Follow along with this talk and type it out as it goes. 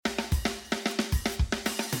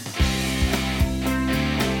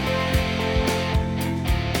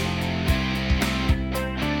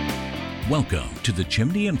Welcome to the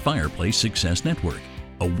Chimney and Fireplace Success Network,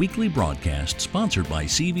 a weekly broadcast sponsored by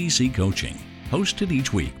CVC Coaching, hosted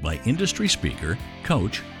each week by industry speaker,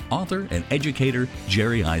 coach, author, and educator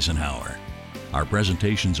Jerry Eisenhower. Our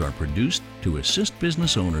presentations are produced to assist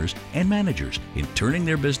business owners and managers in turning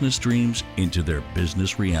their business dreams into their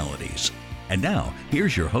business realities. And now,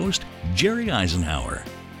 here's your host, Jerry Eisenhower.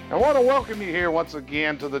 I want to welcome you here once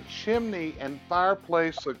again to the Chimney and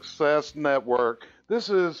Fireplace Success Network. This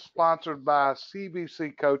is sponsored by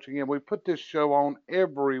CVC Coaching, and we put this show on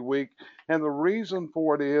every week. And the reason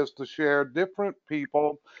for it is to share different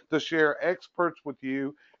people, to share experts with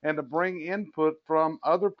you, and to bring input from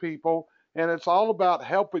other people. And it's all about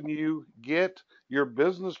helping you get your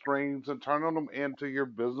business dreams and turning them into your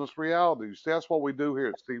business realities. That's what we do here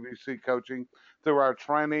at CVC Coaching through our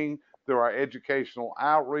training, through our educational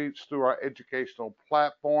outreach, through our educational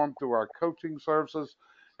platform, through our coaching services,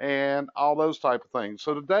 and all those type of things.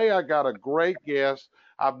 So today I got a great guest.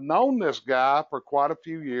 I've known this guy for quite a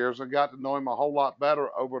few years and got to know him a whole lot better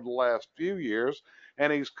over the last few years.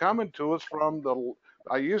 And he's coming to us from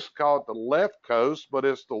I used to call it the left coast, but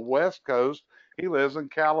it's the west coast. He lives in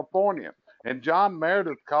California. And John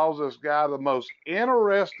Meredith calls this guy the most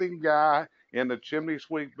interesting guy in the chimney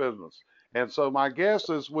sweep business. And so my guest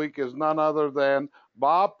this week is none other than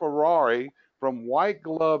Bob Ferrari from White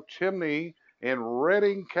Glove Chimney in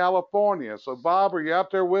Redding, California. So Bob, are you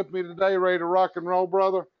out there with me today, ready to rock and roll,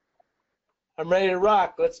 brother? I'm ready to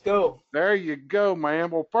rock. Let's go. There you go,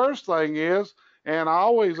 man. Well, first thing is, and I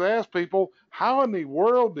always ask people, how in the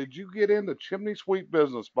world did you get into chimney sweep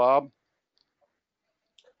business, Bob?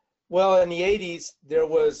 Well, in the 80s,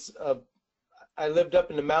 I lived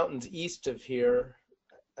up in the mountains east of here.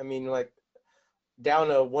 I mean, like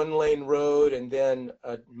down a one-lane road and then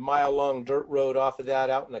a mile-long dirt road off of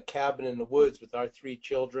that, out in a cabin in the woods with our 3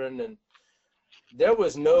 children. And there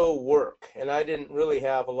was no work, and I didn't really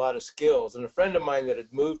have a lot of skills. And a friend of mine that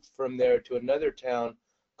had moved from there to another town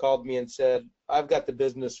called me and said, I've got the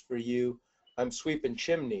business for you. I'm sweeping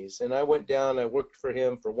chimneys. And I went down, I worked for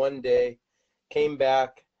him for one day, came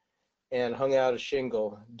back and hung out a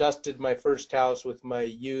shingle, dusted my first house with my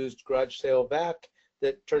used garage sale vac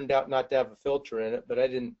that turned out not to have a filter in it, but I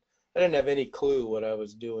didn't have any clue what I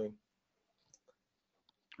was doing.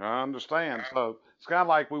 I understand. So it's kind of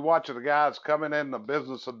like we watch the guys coming in the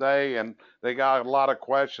business today and they got a lot of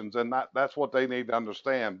questions, and that's what they need to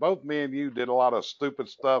understand. Both me and you did a lot of stupid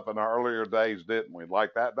stuff in our earlier days, didn't we?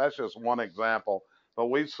 Like that. That's just one example. But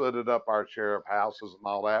we suited up our share of houses and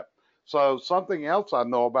all that. So something else I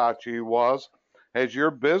know about you was, as your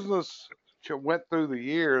business went through the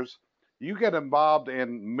years, you get involved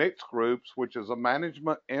in mixed groups, which is a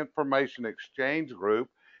management information exchange group.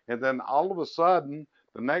 And then all of a sudden,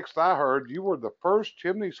 the next I heard, you were the first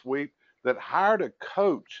chimney sweep that hired a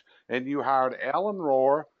coach, and you hired Ellen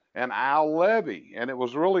Rohr and Al Levy. And it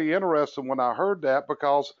was really interesting when I heard that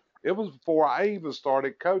because it was before I even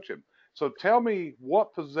started coaching. So tell me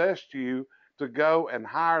what possessed you to go and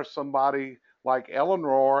hire somebody like Ellen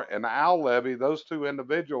Rohr and Al Levy, those 2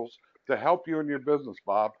 individuals, to help you in your business,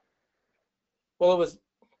 Bob? Well, it was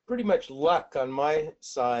pretty much luck on my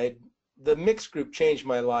side. The mixed group changed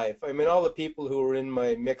my life. I mean, all the people who were in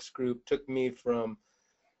my mixed group took me from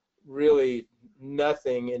really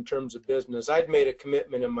nothing in terms of business. I'd made a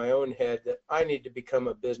commitment in my own head that I need to become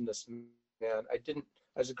a businessman. I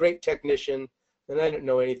was a great technician, and I didn't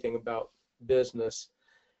know anything about business.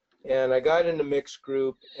 And I got into mixed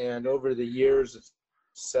group, and over the years,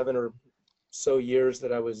 7 or so years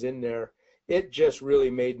that I was in there, it just really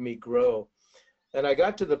made me grow. And I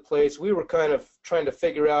got to the place, we were kind of trying to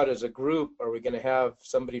figure out as a group, are we going to have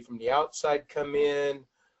somebody from the outside come in?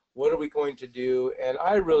 What are we going to do? And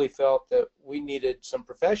I really felt that we needed some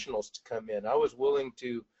professionals to come in. I was willing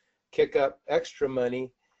to kick up extra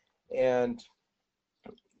money and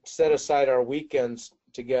set aside our weekends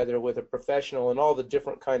together with a professional in all the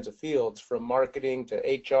different kinds of fields, from marketing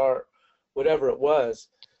to HR, whatever it was.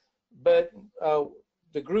 But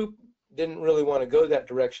the group didn't really want to go that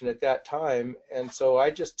direction at that time, and so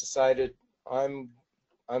I just decided I'm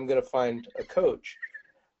going to find a coach.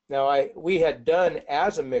 Now, we had done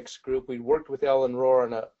as a mixed group, we worked with Ellen Rohr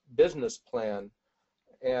on a business plan,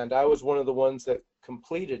 and I was one of the ones that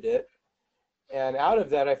completed it. And out of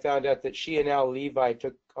that, I found out that she and Al Levi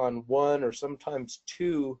took on 1 or sometimes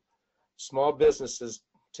 2 small businesses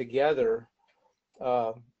together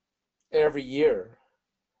every year.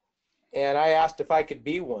 And I asked if I could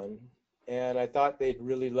be one. And I thought they'd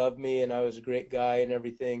really love me and I was a great guy and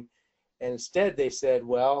everything. And instead they said,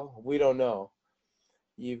 well, we don't know.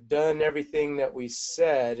 You've done everything that we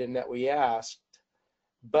said and that we asked,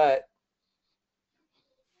 but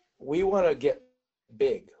we want to get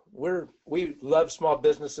big. We love small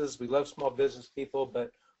businesses. We love small business people,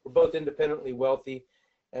 but we're both independently wealthy,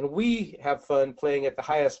 and we have fun playing at the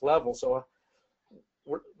highest level. So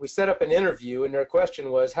we set up an interview, and their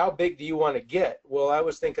question was, how big do you want to get? Well, I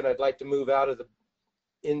was thinking I'd like to move out of the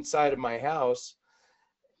inside of my house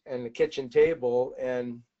and the kitchen table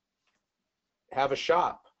and have a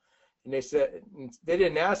shop. And they said, they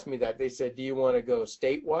didn't ask me that. They said, do you want to go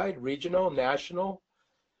statewide, regional, national?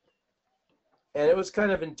 And it was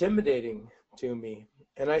kind of intimidating to me.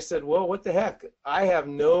 And I said, well, what the heck? I have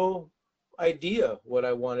no idea what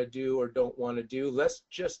I want to do or don't want to do. Let's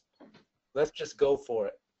just go for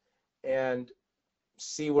it and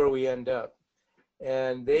see where we end up.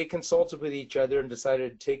 And they consulted with each other and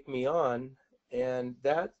decided to take me on. And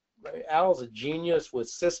Al's a genius with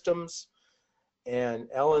systems, and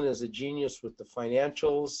Ellen is a genius with the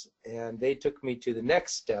financials, and they took me to the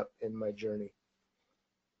next step in my journey.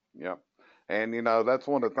 Yeah. And, that's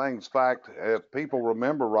one of the things. In fact, if people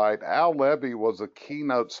remember right, Al Levy was a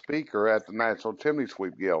keynote speaker at the National Chimney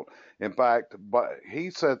Sweep Guild. In fact, but he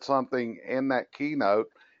said something in that keynote,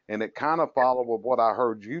 and it kind of followed with what I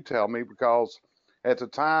heard you tell me, because at the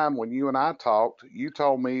time when you and I talked, you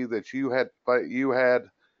told me that you had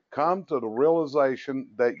come to the realization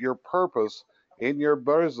that your purpose in your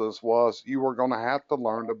business was you were going to have to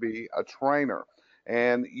learn to be a trainer.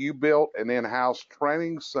 And you built an in-house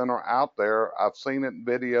training center out there. I've seen it in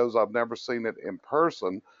videos. I've never seen it in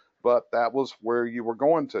person, but that was where you were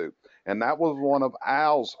going to. And that was one of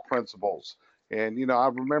Al's principles. And, I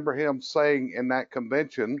remember him saying in that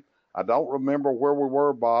convention, I don't remember where we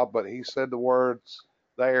were, Bob, but he said the words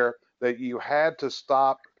there that you had to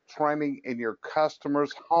stop training in your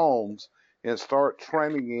customers' homes and start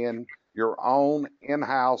training in your own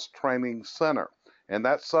in-house training center. And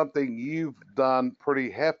that's something you've done pretty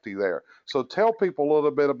hefty there. So tell people a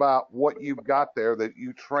little bit about what you've got there that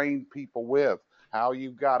you train people with, how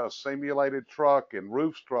you've got a simulated truck and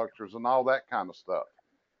roof structures and all that kind of stuff.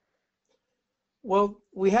 Well,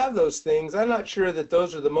 we have those things. I'm not sure that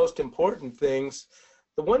those are the most important things.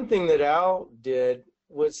 The one thing that Al did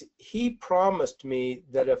was he promised me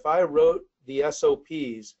that if I wrote the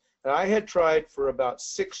SOPs, and I had tried for about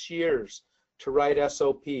 6 years to write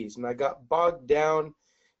SOPs, and I got bogged down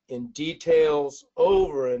in details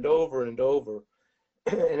over and over and over.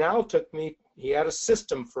 And Al took me, he had a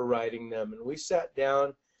system for writing them, and we sat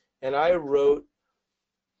down and I wrote,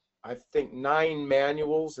 I think, 9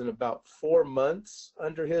 manuals in about 4 months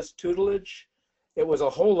under his tutelage. It was a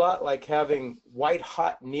whole lot like having white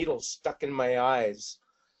hot needles stuck in my eyes,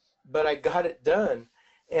 but I got it done.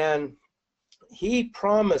 And he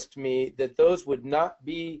promised me that those would not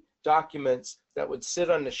be documents that would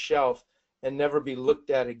sit on the shelf and never be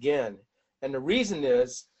looked at again. And the reason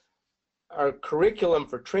is our curriculum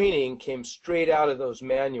for training came straight out of those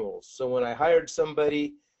manuals. So when I hired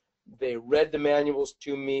somebody, they read the manuals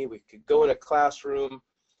to me. We could go in a classroom.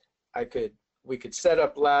 We could set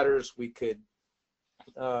up ladders. We could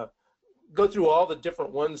go through all the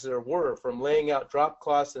different ones there were, from laying out drop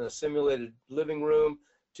cloths in a simulated living room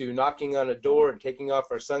to knocking on a door and taking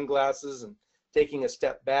off our sunglasses and taking a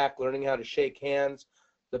step back, learning how to shake hands,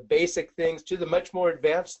 the basic things to the much more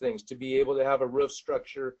advanced things, to be able to have a roof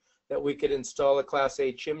structure that we could install a Class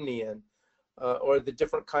A chimney in, or the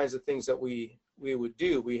different kinds of things that we would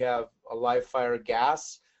do. We have a live fire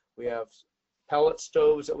gas. We have pellet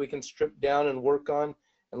stoves that we can strip down and work on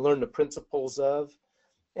and learn the principles of.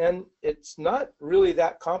 And it's not really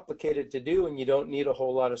that complicated to do, and you don't need a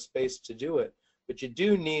whole lot of space to do it. But you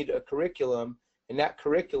do need a curriculum, and that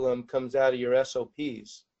curriculum comes out of your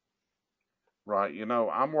SOPs. Right.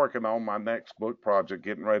 I'm working on my next book project,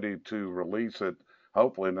 getting ready to release it,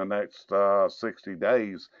 hopefully in the next 60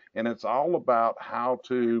 days. And it's all about how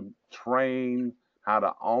to train, how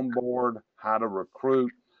to onboard, how to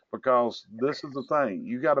recruit, because this is the thing.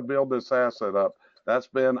 You got to build this asset up. That's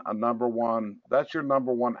been that's your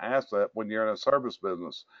number one asset when you're in a service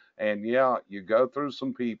business. And yeah, you go through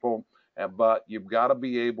some people, but you've got to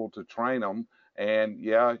be able to train them. And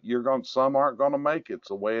yeah, some aren't going to make it. It's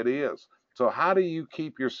the way it is. So how do you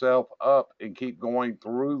keep yourself up and keep going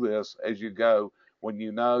through this as you go when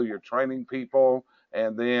you know you're training people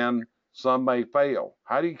and then some may fail?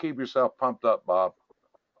 How do you keep yourself pumped up, Bob?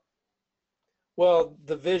 Well,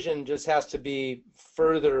 the vision just has to be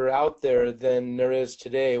further out there than there is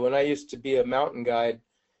today. When I used to be a mountain guide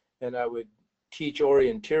and I would teach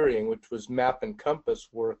orienteering, which was map and compass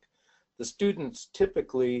work, the students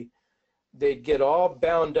typically, they'd get all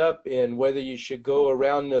bound up in whether you should go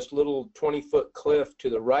around this little 20-foot cliff to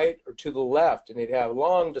the right or to the left, and they'd have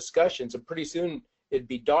long discussions, and pretty soon it'd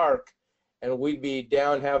be dark and we'd be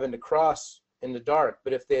down having to cross in the dark.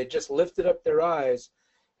 But if they had just lifted up their eyes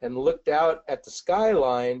and looked out at the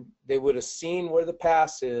skyline, they would have seen where the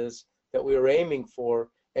pass is that we were aiming for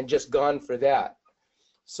and just gone for that.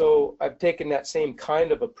 So I've taken that same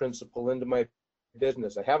kind of a principle into my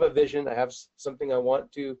business. I have a vision, I have something I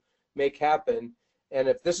want to make happen, and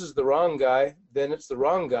if this is the wrong guy, then it's the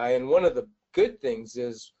wrong guy. And one of the good things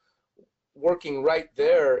is working right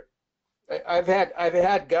there. I've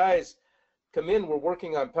had guys come in, we're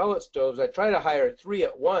working on pellet stoves. I try to hire 3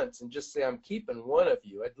 at once and just say, I'm keeping one of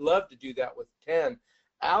you. I'd love to do that with 10.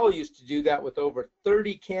 Al used to do that with over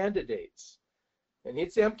 30 candidates. And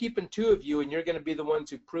he'd say, I'm keeping 2 of you, and you're going to be the ones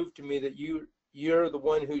who prove to me that you're the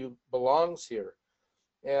one who belongs here.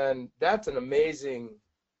 And that's an amazing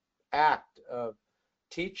act of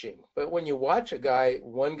teaching. But when you watch a guy,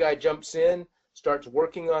 one guy jumps in, starts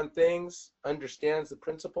working on things, understands the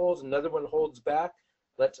principles, another one holds back,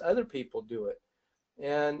 lets other people do it.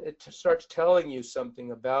 And it starts telling you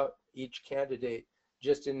something about each candidate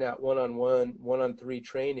just in that one-on-one, one-on-3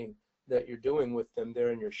 training that you're doing with them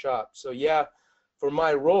there in your shop. So yeah, for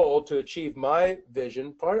my role to achieve my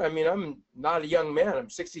vision, I'm not a young man, I'm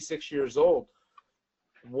 66 years old.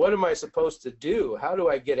 What am I supposed to do? How do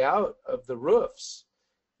I get out of the roofs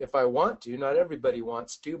if I want to? Not everybody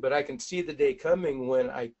wants to, but I can see the day coming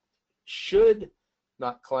when I should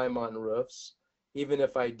not climb on roofs, even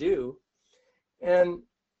if I do. And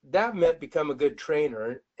that meant become a good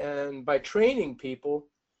trainer. And by training people,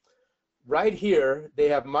 right here, they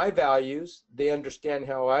have my values, they understand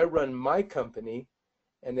how I run my company,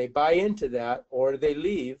 and they buy into that, or they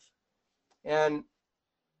leave, and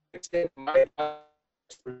extend my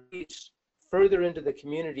expertise further into the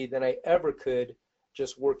community than I ever could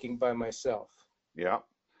just working by myself. Yeah.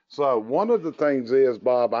 So one of the things is,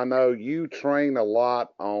 Bob, I know you train a lot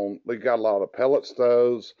on, we got a lot of pellet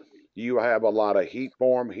stoves. You have a lot of heat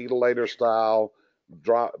form, heatilator style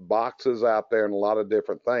boxes out there and a lot of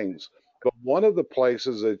different things. But one of the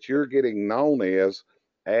places that you're getting known is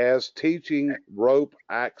as teaching rope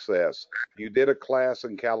access. You did a class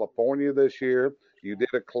in California this year. You did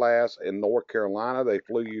a class in North Carolina. They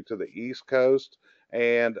flew you to the East Coast.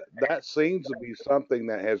 And that seems to be something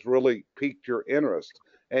that has really piqued your interest.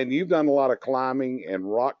 And you've done a lot of climbing and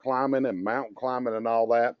rock climbing and mountain climbing and all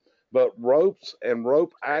that. But ropes and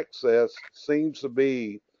rope access seems to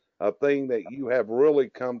be a thing that you have really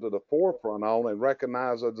come to the forefront on and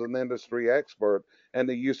recognized as an industry expert, and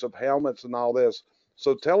the use of helmets and all this.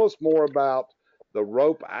 So tell us more about the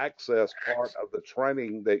rope access part of the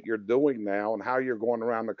training that you're doing now and how you're going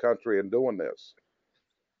around the country and doing this.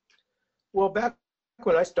 Well, back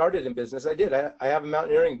when I started in business, I did. I have a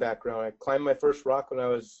mountaineering background. I climbed my first rock when I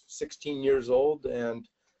was 16 years old and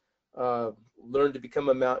learned to become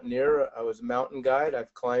a mountaineer. I was a mountain guide.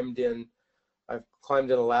 I've climbed in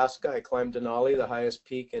Alaska. I climbed Denali, the highest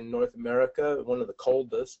peak in North America, one of the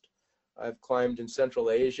coldest. I've climbed in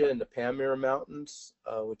Central Asia in the Pamir Mountains,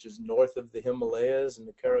 which is north of the Himalayas and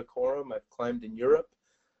the Karakoram. I've climbed in Europe.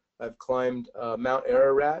 I've climbed Mount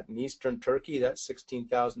Ararat in eastern Turkey. That's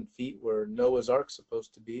 16,000 feet where Noah's Ark's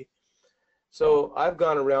supposed to be. So I've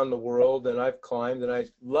gone around the world and I've climbed, and I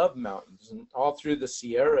love mountains. And all through the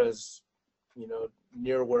Sierras, you know,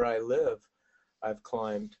 near where I live, I've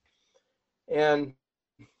climbed. And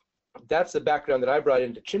that's the background that I brought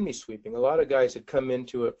into chimney sweeping. A lot of guys had come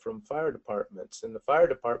into it from fire departments, and the fire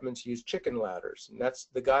departments use chicken ladders. And that's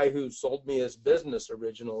the guy who sold me his business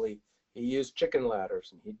originally. He used chicken ladders,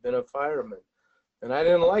 and he'd been a fireman. And I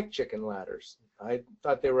didn't like chicken ladders. I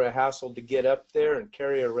thought they were a hassle to get up there and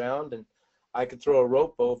carry around, and I could throw a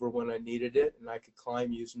rope over when I needed it, and I could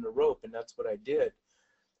climb using a rope, and that's what I did.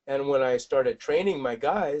 And when I started training my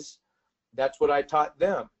guys, that's what I taught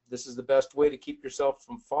them. This is the best way to keep yourself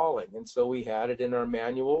from falling. And so we had it in our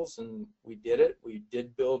manuals, and we did it. We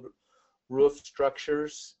did build roof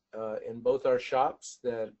structures in both our shops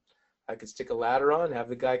that I could stick a ladder on, have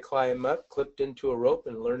the guy climb up, clipped into a rope,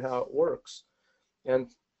 and learn how it works.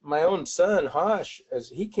 And my own son, Hosh, as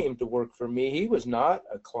he came to work for me, he was not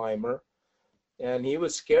a climber, and he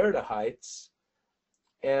was scared of heights.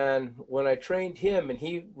 And when I trained him and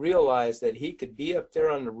he realized that he could be up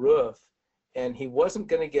there on the roof and he wasn't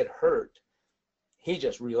going to get hurt, he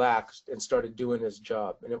just relaxed and started doing his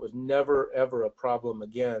job. And it was never, ever a problem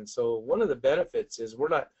again. So one of the benefits is we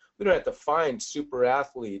don't have to find super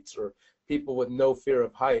athletes or people with no fear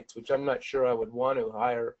of heights, which I'm not sure I would want to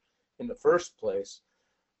hire in the first place.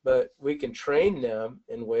 But we can train them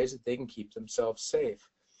in ways that they can keep themselves safe.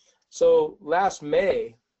 So last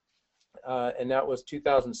May, and that was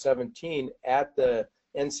 2017, at the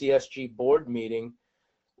NCSG board meeting,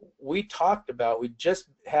 we talked about, we just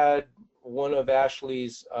had one of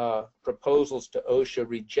Ashley's proposals to OSHA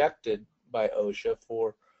rejected by OSHA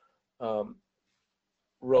for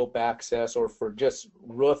rope access or for just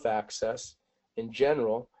roof access in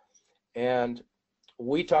general. And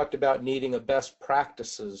we talked about needing a best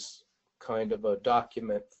practices kind of a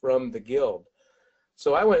document from the guild.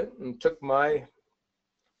 So I went and took my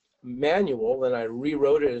manual and I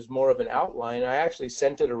rewrote it as more of an outline. I actually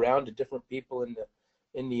sent it around to different people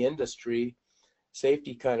in the industry,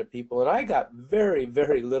 safety kind of people, and I got very,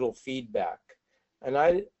 very little feedback. And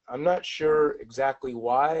I'm not sure exactly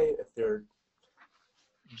why, if there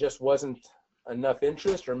just wasn't enough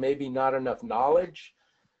interest or maybe not enough knowledge,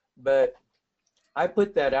 but I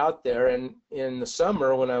put that out there. And in the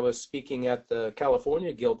summer when I was speaking at the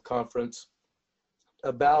California Guild Conference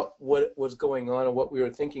about what was going on and what we were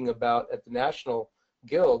thinking about at the National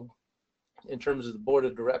Guild in terms of the board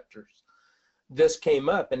of directors, this came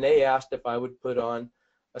up and they asked if I would put on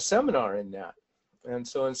a seminar in that. And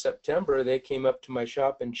so in September, they came up to my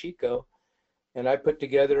shop in Chico and I put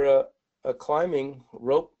together a climbing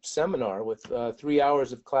rope seminar with 3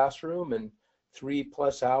 hours of classroom and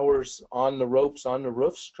 3+ hours on the ropes on the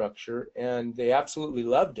roof structure, and they absolutely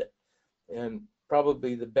loved it. And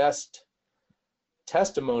probably the best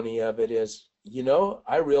testimony of it is, you know,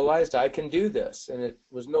 I realized I can do this, and it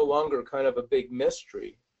was no longer kind of a big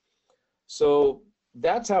mystery. So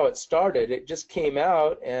that's how it started. It just came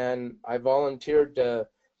out and I volunteered to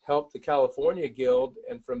help the California Guild,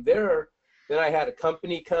 and from there then I had a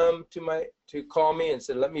company come to call me and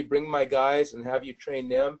said, let me bring my guys and have you train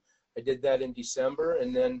them. I did that in December,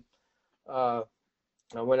 and then I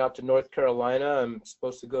went out to North Carolina. I'm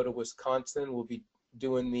supposed to go to Wisconsin. We'll be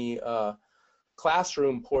doing the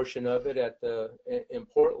classroom portion of it in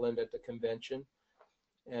Portland at the convention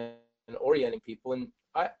and orienting people. And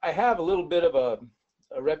I have a little bit of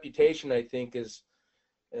a reputation, I think, as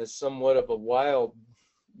somewhat of a wild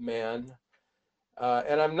man,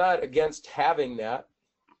 and I'm not against having that.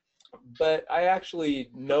 But I actually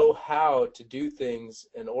know how to do things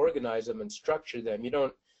and organize them and structure them. You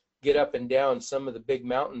don't get up and down some of the big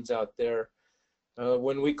mountains out there.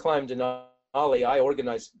 When we climbed Denali, I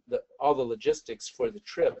organized all the logistics for the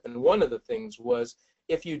trip. And one of the things was,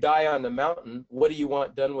 if you die on the mountain, what do you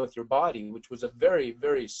want done with your body? Which was a very,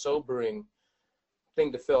 very sobering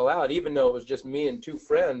thing to fill out, even though it was just me and 2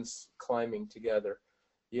 friends climbing together.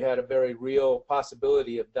 You had a very real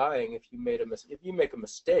possibility of dying if you make a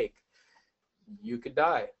mistake. You could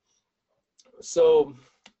die. So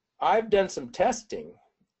I've done some testing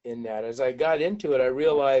in that. As I got into it, I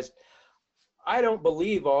realized I don't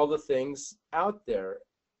believe all the things out there.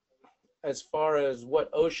 As far as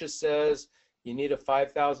what OSHA says, you need a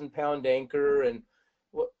 5,000-pound anchor, and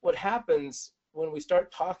what happens when we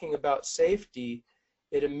start talking about safety,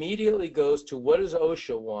 it immediately goes to what does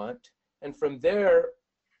OSHA want, and from there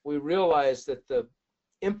we realize that the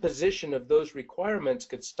imposition of those requirements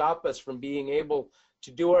could stop us from being able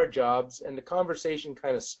to do our jobs, and the conversation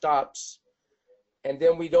kind of stops, and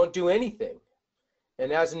then we don't do anything.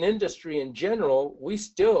 And as an industry in general, we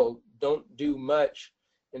still don't do much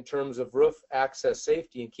in terms of roof access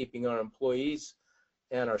safety and keeping our employees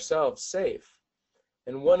and ourselves safe.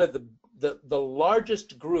 And one of the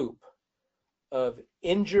largest group of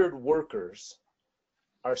injured workers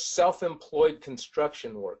are self-employed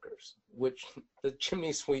construction workers, which the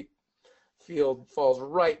chimney sweep field falls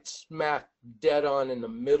right smack dead on in the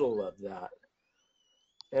middle of that.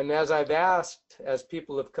 And as I've asked, as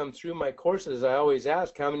people have come through my courses, I always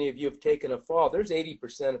ask, how many of you have taken a fall? There's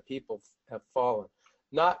 80% of people have fallen.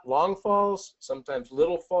 Not long falls, sometimes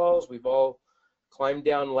little falls. We've all climbed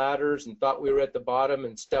down ladders and thought we were at the bottom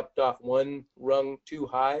and stepped off one rung too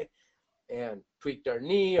high and tweaked our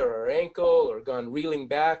knee or our ankle or gone reeling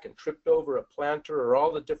back and tripped over a planter, or all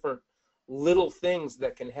the different little things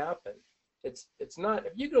that can happen. It's not,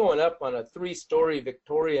 if you're going up on a 3-story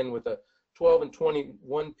Victorian with a 12 and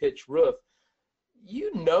 21 pitch roof,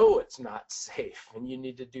 you know it's not safe and you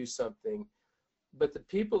need to do something. But the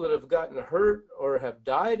people that have gotten hurt or have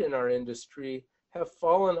died in our industry have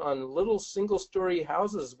fallen on little single-story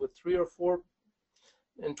houses with 3 or 4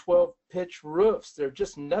 and 12 pitch roofs. They're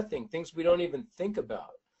just nothing, things we don't even think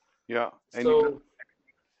about. Yeah. So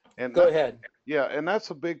go ahead. Yeah, and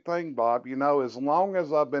that's a big thing, Bob. You know, as long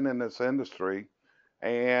as I've been in this industry,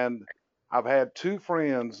 and I've had 2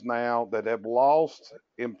 friends now that have lost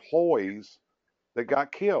employees that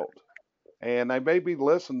got killed. And they may be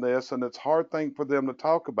listening to this, and it's a hard thing for them to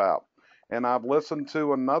talk about. And I've listened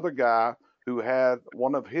to another guy who had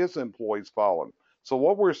one of his employees fallen. So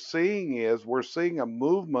what we're seeing is we're seeing a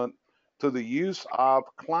movement to the use of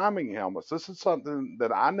climbing helmets. This is something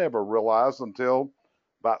that I never realized until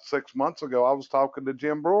about 6 months ago, I was talking to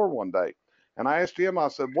Jim Brewer one day, and I asked Jim, I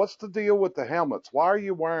said, what's the deal with the helmets? Why are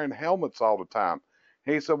you wearing helmets all the time?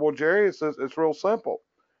 He said, well, Jerry, it's real simple.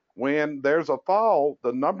 When there's a fall,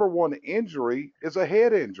 the number one injury is a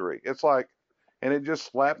head injury. It's like, and it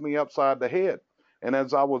just slapped me upside the head. And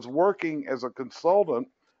as I was working as a consultant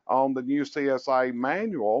on the new CSI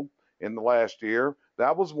manual in the last year,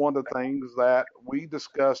 that was one of the things that we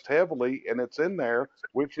discussed heavily, and it's in there,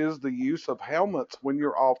 which is the use of helmets when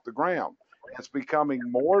you're off the ground. It's becoming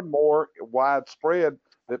more and more widespread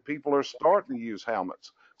that people are starting to use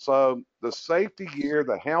helmets. So the safety gear,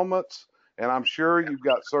 the helmets, and I'm sure you've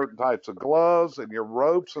got certain types of gloves and your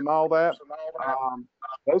ropes and all that. Um,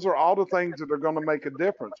 those are all the things that are going to make a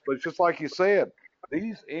difference. But it's just like you said,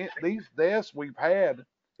 these deaths we've had,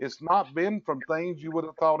 it's not been from things you would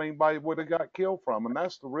have thought anybody would have got killed from, and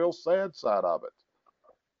that's the real sad side of it.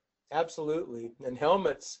 Absolutely. And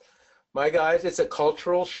helmets, my guys, it's a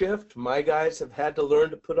cultural shift. My guys have had to learn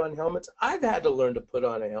to put on helmets. I've had to learn to put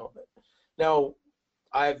on a helmet. Now,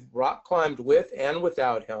 I've rock climbed with and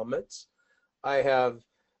without helmets.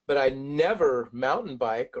 But I never mountain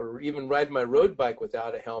bike or even ride my road bike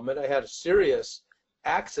without a helmet. I had a serious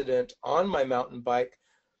accident on my mountain bike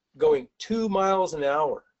going 2 miles an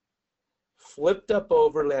hour, flipped up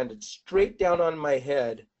over, landed straight down on my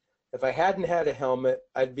head. If I hadn't had a helmet,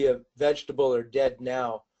 I'd be a vegetable or dead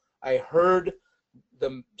now. I heard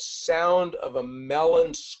the sound of a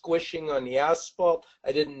melon squishing on the asphalt.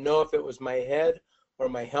 I didn't know if it was my head or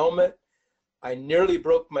my helmet. I nearly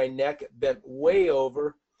broke my neck, it bent way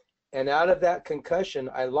over, and out of that concussion,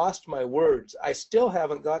 I lost my words. I still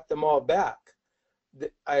haven't got them all back.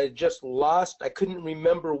 I just lost, I couldn't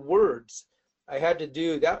remember words. I had to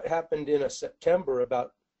do, that happened in a September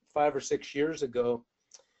about 5 or 6 years ago.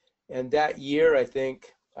 And that year, I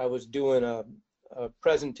think, I was doing a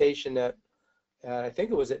presentation at, I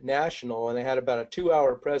think it was at National, and I had about a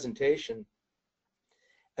 2-hour presentation.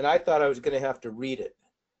 And I thought I was going to have to read it.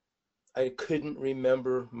 I couldn't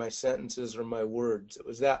remember my sentences or my words. It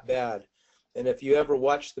was that bad. And if you ever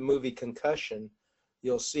watch the movie Concussion,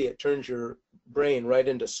 you'll see it turns your brain right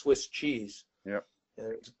into Swiss cheese. Yep.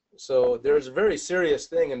 And so there's a very serious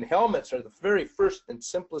thing, and helmets are the very first and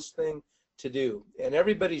simplest thing to do. And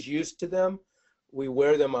everybody's used to them. We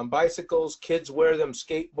wear them on bicycles. Kids wear them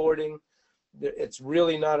skateboarding. It's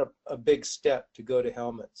really not a big step to go to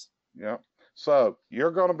helmets. Yeah. So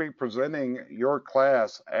you're going to be presenting your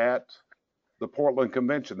class at the Portland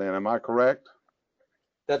Convention then, am I correct?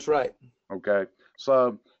 That's right. Okay.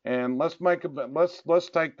 So, and let's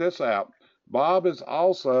take this out. Bob is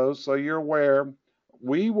also, so you're aware,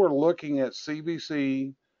 we were looking at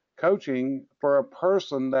CVC coaching for a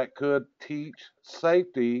person that could teach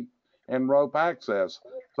safety and rope access.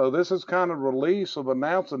 So this is kind of release of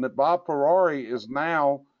announcing that Bob Ferrari is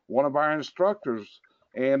now one of our instructors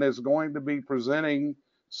and is going to be presenting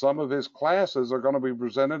some of his classes are going to be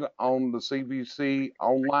presented on the CVC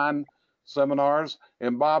online seminars.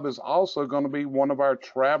 And Bob is also going to be one of our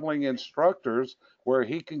traveling instructors where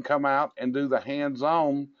he can come out and do the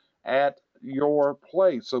hands-on at your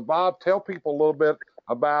place. So Bob, tell people a little bit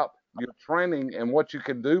about your training and what you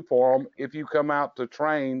can do for them if you come out to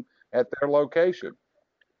train at their location.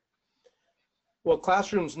 Well,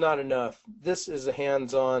 classroom's not enough. This is a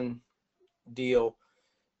hands-on deal.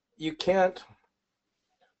 You can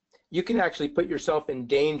actually put yourself in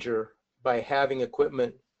danger by having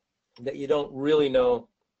equipment that you don't really know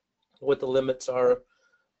what the limits are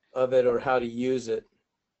of it or how to use it.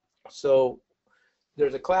 So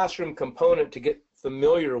there's a classroom component to get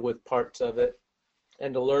familiar with parts of it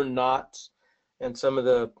and to learn knots and some of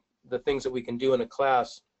the things that we can do in a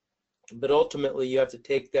class. But ultimately, you have to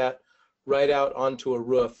take that right out onto a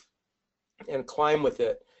roof and climb with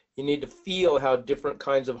it. You need to feel how different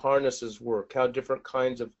kinds of harnesses work, how different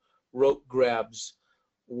kinds of rope grabs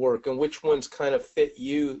work, and which ones kind of fit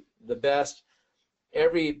you the best.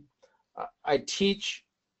 I teach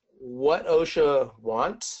what OSHA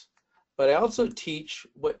wants, but I also teach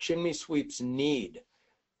what chimney sweeps need,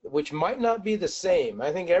 which might not be the same.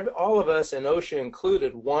 I think all of us, and OSHA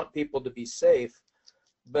included, want people to be safe,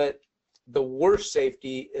 but the worst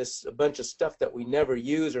safety is a bunch of stuff that we never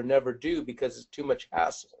use or never do because it's too much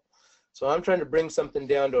hassle. So I'm trying to bring something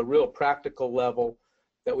down to a real practical level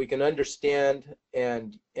that we can understand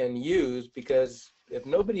and use, because if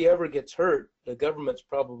nobody ever gets hurt, the government's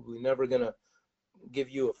probably never going to give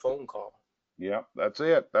you a phone call. Yeah, that's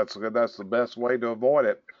it. That's the best way to avoid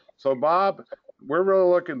it. So Bob, we're really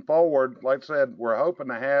looking forward. Like I said, we're hoping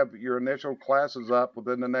to have your initial classes up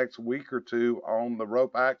within the next week or two on the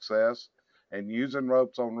rope access and using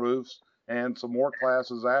ropes on roofs, and some more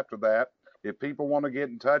classes after that. If people want to get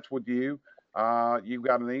in touch with you, you've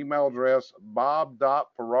got an email address,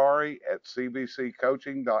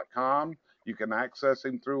 bob.ferrari@cvccoaching.com. You can access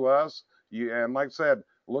him through us. And like I said,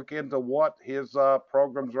 look into what his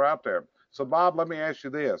programs are out there. So, Bob, let me ask you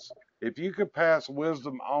this. If you could pass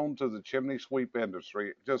wisdom on to the chimney sweep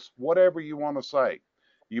industry, just whatever you want to say.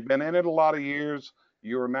 You've been in it a lot of years.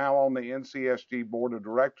 You're now on the NCSG board of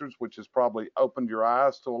directors, which has probably opened your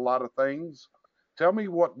eyes to a lot of things. Tell me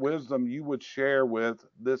what wisdom you would share with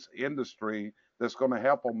this industry that's going to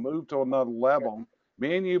help them move to another level.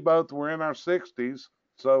 Me and you both were in our 60s,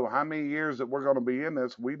 so how many years that we're going to be in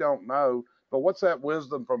this, we don't know. But what's that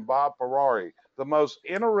wisdom from Bob Ferrari, the most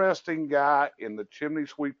interesting guy in the chimney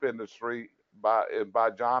sweep industry by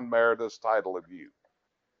John Meredith's title of you?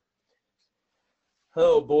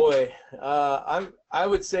 Oh boy, I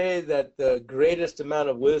would say that the greatest amount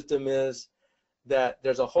of wisdom is that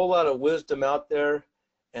there's a whole lot of wisdom out there,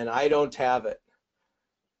 and I don't have it.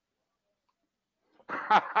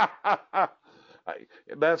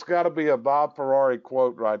 That's got to be a Bob Ferrari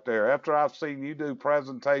quote right there. After I've seen you do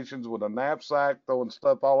presentations with a knapsack throwing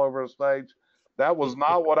stuff all over the stage, that was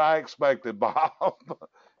not what I expected, Bob.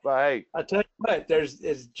 But hey, I'll tell you what,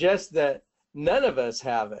 it's just that none of us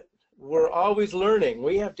have it. We're always learning.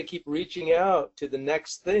 We have to keep reaching out to the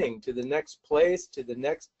next thing, to the next place, to the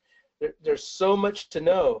next. There's so much to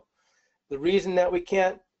know. The reason that we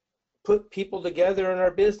can't put people together in our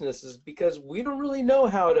business is because we don't really know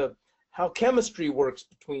how chemistry works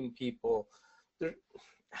between people.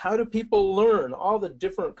 How do people learn all the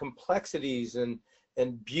different complexities and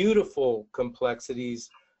beautiful complexities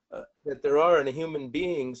that there are in human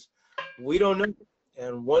beings? We don't know.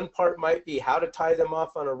 And one part might be how to tie them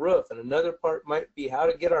off on a roof, and another part might be how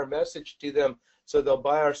to get our message to them so they'll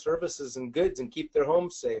buy our services and goods and keep their home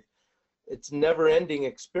safe. It's never-ending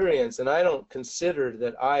experience, and I don't consider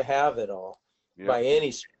that I have it all by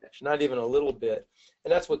any stretch, not even a little bit.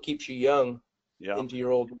 And that's what keeps you young into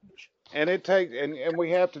your old age. And it takes, and we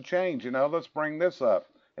have to change. You know, let's bring this up.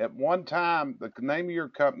 At one time, the name of your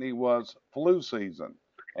company was Flu Season,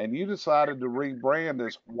 and you decided to rebrand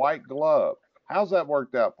as White Glove. How's that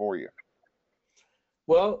worked out for you?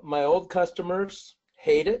 Well, my old customers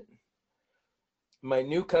hate it. My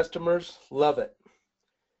new customers love it.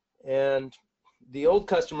 And the old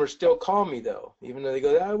customers still call me though, even though they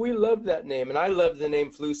go, we love that name. And I love the name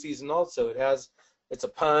Flu Season also. It's a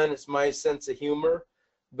pun, it's my sense of humor.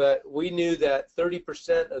 But we knew that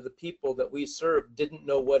 30% of the people that we served didn't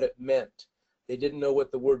know what it meant. They didn't know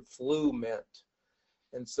what the word flu meant.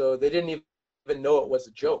 And so they didn't even know it was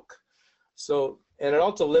a joke. So, and it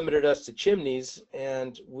also limited us to chimneys,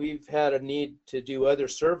 and we've had a need to do other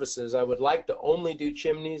services. I would like to only do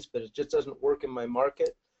chimneys, but it just doesn't work in my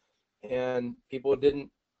market. And people didn't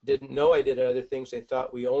know I did other things. They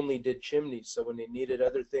thought we only did chimneys. So when they needed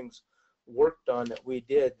other things worked on that we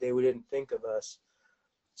did, they didn't think of us.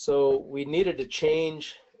 So we needed to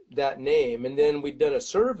change that name. And then we'd done a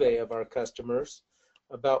survey of our customers,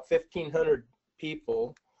 about 1,500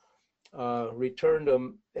 people, returned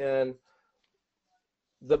them. And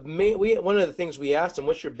one of the things we asked them,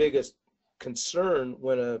 what's your biggest concern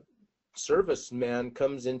when a serviceman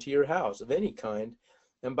comes into your house of any kind?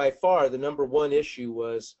 And by far, the number one issue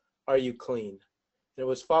was, are you clean? And it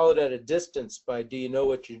was followed at a distance by, do you know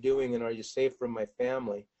what you're doing, and are you safe from my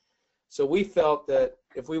family? So we felt that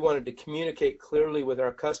if we wanted to communicate clearly with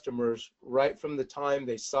our customers right from the time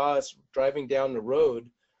they saw us driving down the road,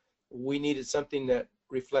 we needed something that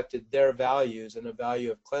reflected their values and a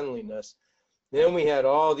value of cleanliness. Then we had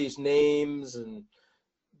all these names and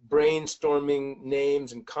brainstorming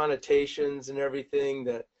names and connotations and everything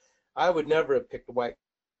that I would never have picked White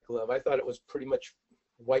Glove. I thought it was pretty much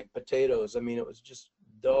white potatoes. I mean, it was just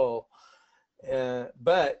dull.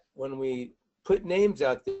 But when we put names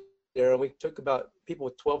out there, and we took about people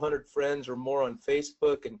with 1,200 friends or more on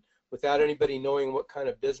Facebook, and without anybody knowing what kind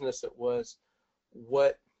of business it was,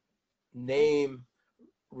 what name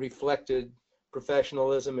reflected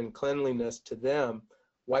professionalism and cleanliness to them,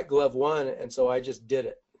 White Glove won, and so I just did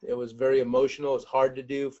it. It was very emotional. It's hard to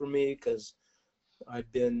do for me because I've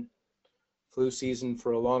been Flu Season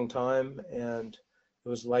for a long time, and it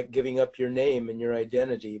was like giving up your name and your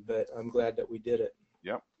identity, but I'm glad that we did it.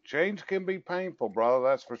 Yep. Change can be painful, brother,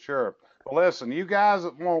 that's for sure. But listen, you guys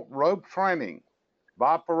that want rope training,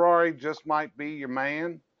 Bob Ferrari just might be your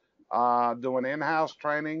man. Doing in-house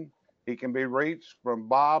training. He can be reached from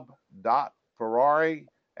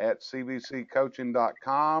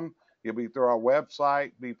bob.ferrari@cvccoaching.com. He'll be through our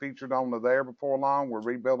website, be featured on there before long. We're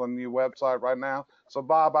rebuilding a new website right now. So,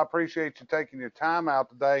 Bob, I appreciate you taking your time out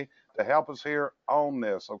today to help us here on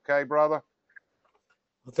this. Okay, brother?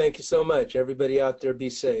 Well, thank you so much. Everybody out there, be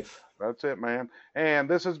safe. That's it, man. And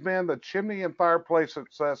this has been the Chimney and Fireplace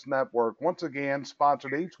Success Network, once again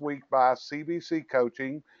sponsored each week by CVC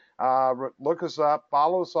Coaching. Look us up,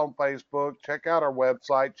 follow us on Facebook, check out our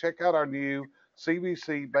website, check out our new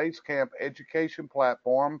CVC Basecamp education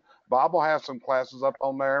platform. Bob will have some classes up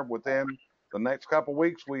on there within the next couple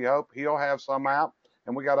weeks. We hope he'll have some out.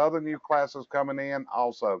 And we got other new classes coming in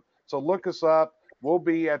also. So look us up. We'll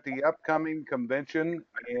be at the upcoming convention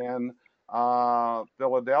in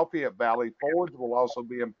Philadelphia at Valley Forge. We'll also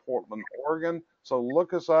be in Portland, Oregon. So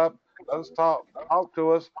look us up. Let's talk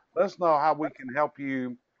to us. Let us know how we can help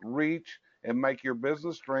you reach and make your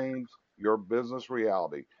business dreams your business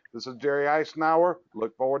reality. This is Jerry Eisenhower.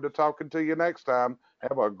 Look forward to talking to you next time.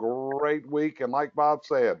 Have a great week. And like Bob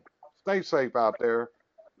said, stay safe out there.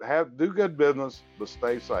 Do good business, but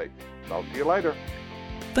stay safe. Talk to you later.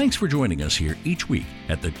 Thanks for joining us here each week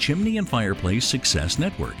at the Chimney and Fireplace Success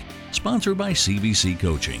Network, sponsored by CVC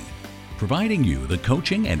Coaching, providing you the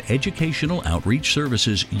coaching and educational outreach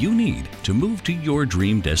services you need to move to your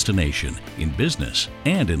dream destination in business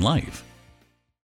and in life.